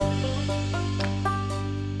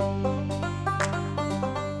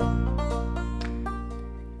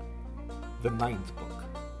The ninth book,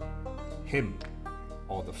 Him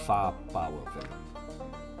or the Far Power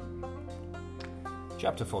Villain.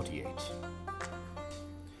 Chapter 48.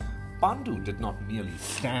 Pandu did not merely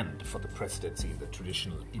stand for the presidency in the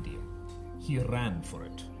traditional idiom. He ran for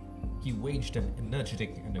it. He waged an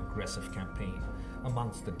energetic and aggressive campaign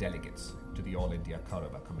amongst the delegates to the All India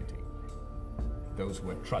Kaurava Committee. Those who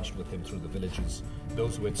had trudged with him through the villages,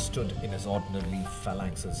 those who had stood in his ordinary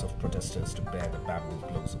phalanxes of protesters to bear the bamboo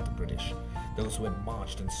blows of the British, those who had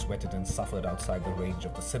marched and sweated and suffered outside the range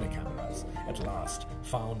of the cine cameras, at last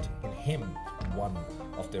found in him one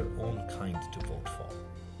of their own kind to vote for.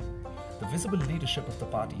 The visible leadership of the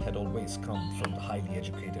party had always come from the highly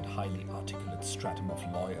educated, highly articulate stratum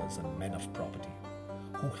of lawyers and men of property,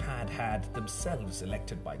 who had themselves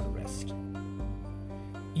elected by the rest.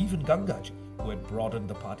 Even Gangaji, who had broadened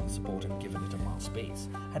the party's support and given it a mass base,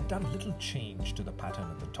 had done little change to the pattern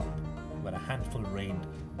at the top, where a handful reigned,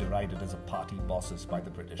 derided as a party bosses by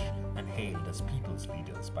the British and hailed as people's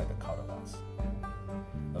leaders by the Kauravas.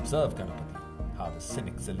 Observe, Ganapati, how the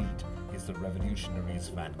cynic's elite is the revolutionary's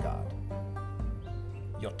vanguard.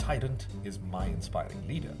 Your tyrant is my inspiring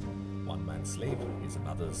leader. One man's slave is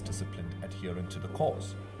another's disciplined adherent to the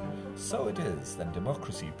cause. So it is that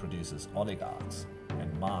democracy produces oligarchs,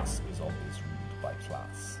 and mass is always ruled by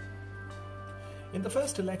class. In the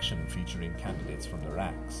first election featuring candidates from the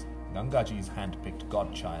ranks, Gangaji's hand-picked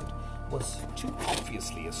godchild was too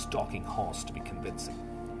obviously a stalking horse to be convincing.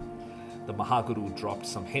 The Mahaguru dropped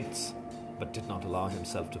some hints, but did not allow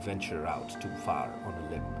himself to venture out too far on a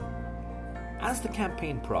limb. As the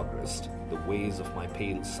campaign progressed, the ways of my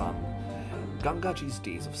pale son, Gangaji's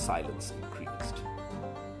days of silence increased.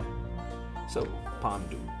 So,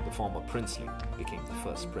 Pandu, the former princeling, became the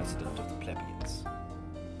first president of the plebeians.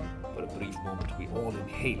 For a brief moment, we all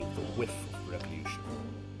inhaled the whiff of revolution.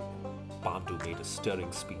 Pandu made a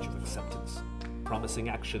stirring speech of acceptance, promising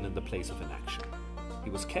action in the place of inaction.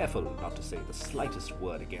 He was careful not to say the slightest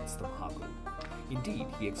word against the Mahaguru. Indeed,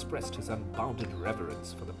 he expressed his unbounded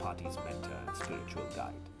reverence for the party's mentor and spiritual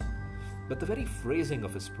guide. But the very phrasing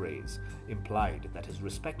of his praise implied that his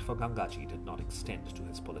respect for Gangaji did not extend to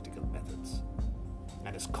his political methods.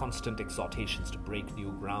 And his constant exhortations to break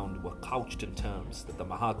new ground were couched in terms that the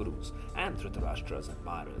Mahagurus and Dhritarashtra's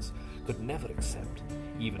admirers could never accept,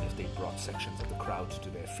 even if they brought sections of the crowd to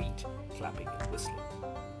their feet, clapping and whistling.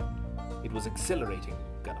 It was exhilarating,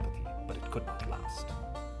 Ganapati, but it could not last.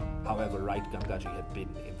 However right Gangaji had been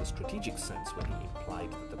in the strategic sense when he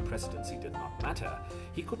implied that the presidency did not matter,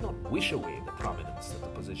 he could not wish away the prominence that the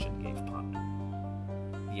position gave Pandu.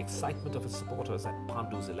 The excitement of his supporters at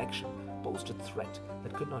Pandu's election posed a threat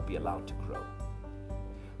that could not be allowed to grow.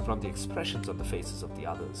 From the expressions on the faces of the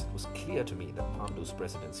others, it was clear to me that Pandu's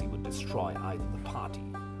presidency would destroy either the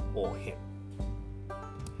party or him.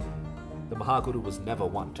 The Mahaguru was never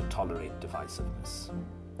one to tolerate divisiveness,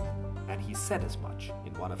 and he said as much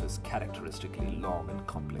in one of his characteristically long and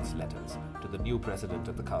complex letters to the new president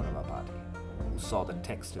of the Kaurava party, who saw the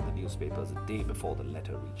text in the newspapers a day before the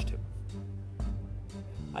letter reached him.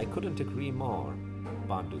 I couldn't agree more,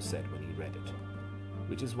 Pandu said when he read it,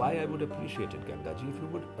 which is why I would appreciate it, Gangaji, if you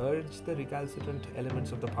would urge the recalcitrant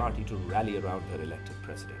elements of the party to rally around their elected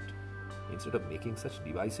president, instead of making such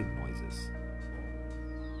divisive noises.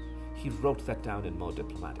 He wrote that down in more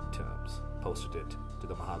diplomatic terms, posted it to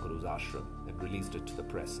the Mahaguru's ashram, and released it to the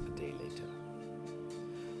press a day later.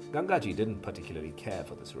 Gangaji didn't particularly care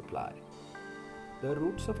for this reply. The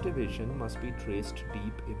roots of division must be traced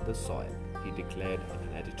deep in the soil, he declared in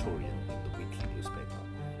an editorial in the weekly newspaper.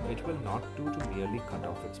 It will not do to merely cut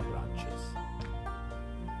off its branches.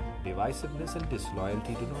 Divisiveness and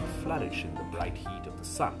disloyalty do not flourish in the bright heat of the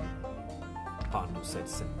sun, Pandu said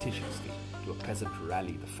sententiously to a peasant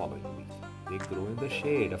rally the following week. They grow in the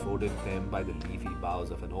shade afforded them by the leafy boughs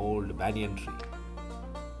of an old banyan tree.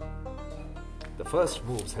 The first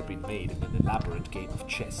moves had been made in an elaborate game of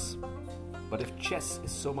chess. But if chess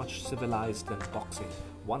is so much civilized than boxing,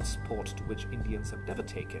 one sport to which Indians have never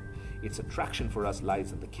taken, its attraction for us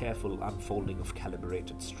lies in the careful unfolding of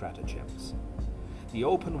calibrated stratagems. The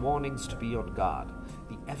open warnings to be on guard,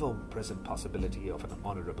 the ever-present possibility of an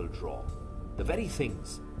honorable draw, the very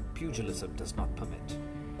things pugilism does not permit.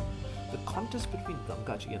 The contest between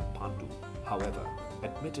Gangaji and Pandu, however,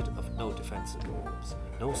 admitted of no defensive moves,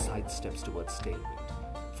 no sidesteps towards stalemate.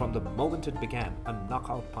 From the moment it began, a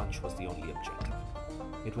knockout punch was the only objective.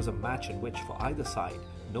 It was a match in which, for either side,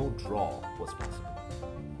 no draw was possible.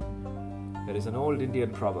 There is an old Indian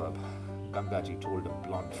proverb, Gangaji told a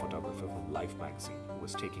blonde photographer from Life magazine who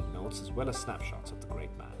was taking notes as well as snapshots of the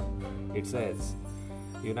great man. It says,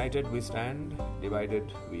 "United we stand,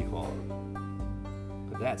 divided we fall."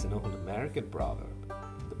 That's an old American proverb.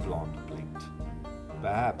 The blonde blinked.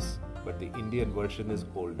 Perhaps, but the Indian version is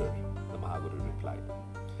older, the Mahaguru replied.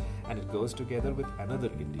 And it goes together with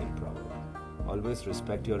another Indian proverb. Always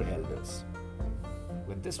respect your elders.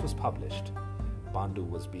 When this was published, Pandu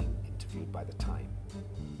was being interviewed by The Time.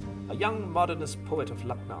 A young modernist poet of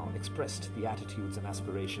Lucknow expressed the attitudes and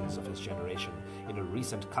aspirations of his generation in a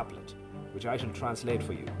recent couplet, which I shall translate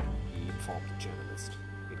for you, he informed the journalist.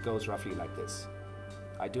 It goes roughly like this.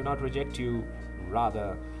 I do not reject you,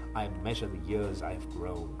 rather, I measure the years I have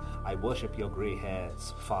grown. I worship your grey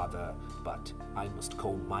hairs, father, but I must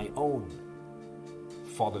comb my own.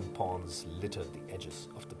 Fallen pawns littered the edges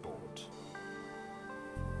of the board.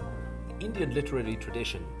 The Indian literary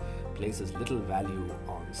tradition places little value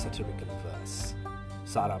on satirical verse.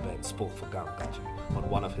 Sarabhen spoke for Gangaji on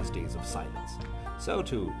one of his days of silence. So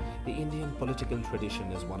too, the Indian political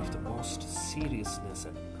tradition is one of the most seriousness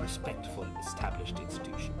and respectful established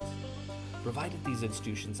institutions, provided these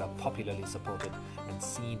institutions are popularly supported and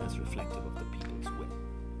seen as reflective of the people's will.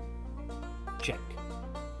 Check.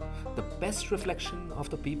 The best reflection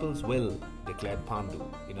of the people's will, declared Pandu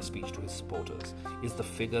in a speech to his supporters, is the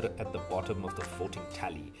figure at the bottom of the voting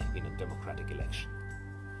tally in a democratic election.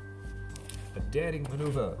 A daring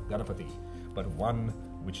maneuver, Ganapati, but one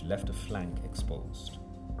which left a flank exposed.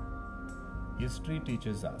 History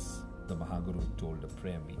teaches us, the Mahaguru told a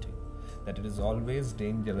prayer meeting, that it is always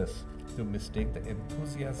dangerous to mistake the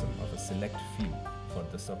enthusiasm of a select few for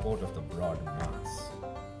the support of the broad mass.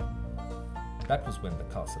 That was when the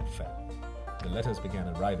castle fell. The letters began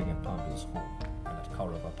arriving at Pandu's home and at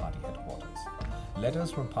Kaurava party headquarters.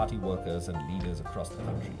 Letters from party workers and leaders across the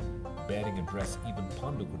country, bearing a dress even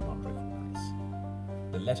Pandu could not recognize.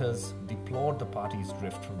 The letters deplored the party's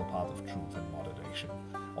drift from the path of truth and moderation,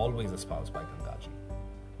 always espoused by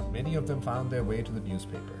Gangaji. Many of them found their way to the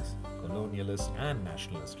newspapers, colonialist and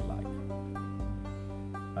nationalist alike.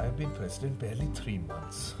 I have been president barely 3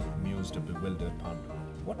 months, mused a bewildered Pandu.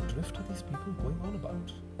 What drift are these people going on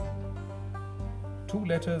about? 2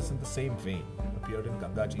 letters in the same vein appeared in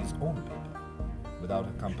Gangaji's own paper, without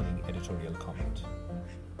accompanying editorial comment.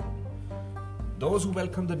 Those who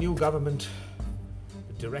welcomed the new government,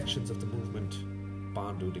 the directions of the movement,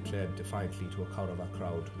 Pandu declared defiantly to a Kaurava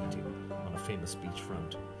crowd meeting on a famous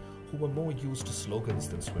beachfront, who were more used to slogans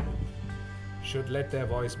than swimming, should let their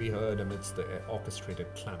voice be heard amidst the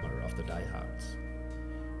orchestrated clamor of the diehards.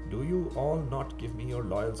 Do you all not give me your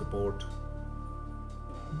loyal support?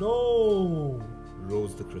 No!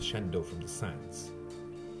 Rose the crescendo from the sands.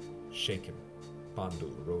 Shaken, Pandu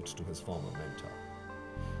wrote to his former mentor.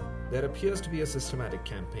 There appears to be a systematic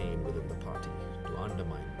campaign within the party to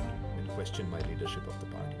undermine me and question my leadership of the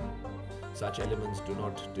party. Such elements do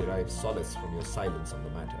not derive solace from your silence on the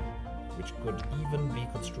matter, which could even be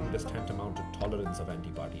construed as tantamount to tolerance of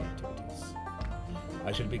anti-party activities.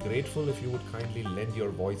 I shall be grateful if you would kindly lend your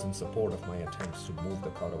voice in support of my attempts to move the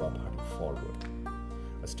Kaurava party forward.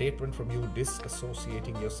 A statement from you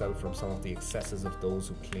disassociating yourself from some of the excesses of those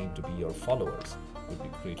who claim to be your followers would be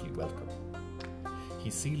greatly welcome. He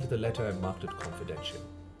sealed the letter and marked it confidential.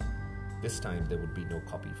 This time there would be no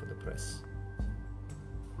copy for the press.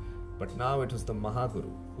 But now it was the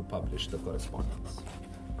Mahaguru who published the correspondence.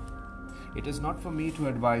 It is not for me to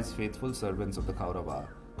advise faithful servants of the Kaurava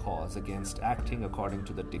cause against acting according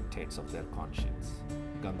to the dictates of their conscience,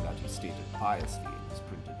 Gangaji stated piously in his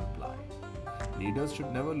printed reply. Leaders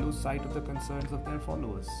should never lose sight of the concerns of their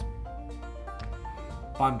followers.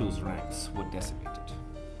 Pandu's ranks were decimated.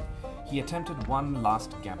 He attempted one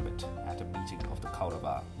last gambit at a meeting of the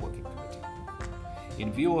Kaurava Working Committee.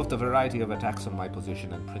 In view of the variety of attacks on my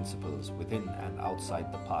position and principles within and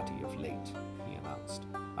outside the party of late, he announced,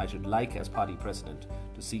 I should like, as party president,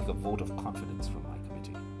 to seek a vote of confidence from my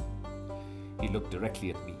committee. He looked directly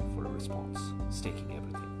at me for a response, staking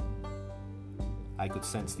everything. I could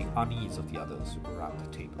sense the unease of the others who were around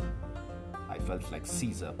the table. I felt like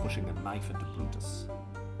Caesar pushing a knife into Brutus.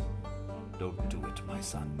 Don't do it, my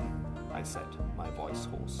son, I said, my voice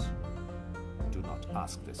hoarse. Do not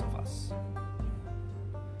ask this of us.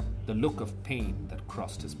 The look of pain that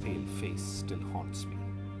crossed his pale face still haunts me.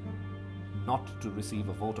 Not to receive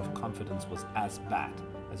a vote of confidence was as bad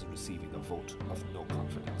as receiving a vote of no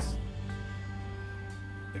confidence.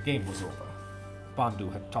 The game was over. Pandu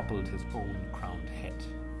had toppled his own crowned head.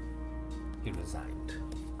 He resigned.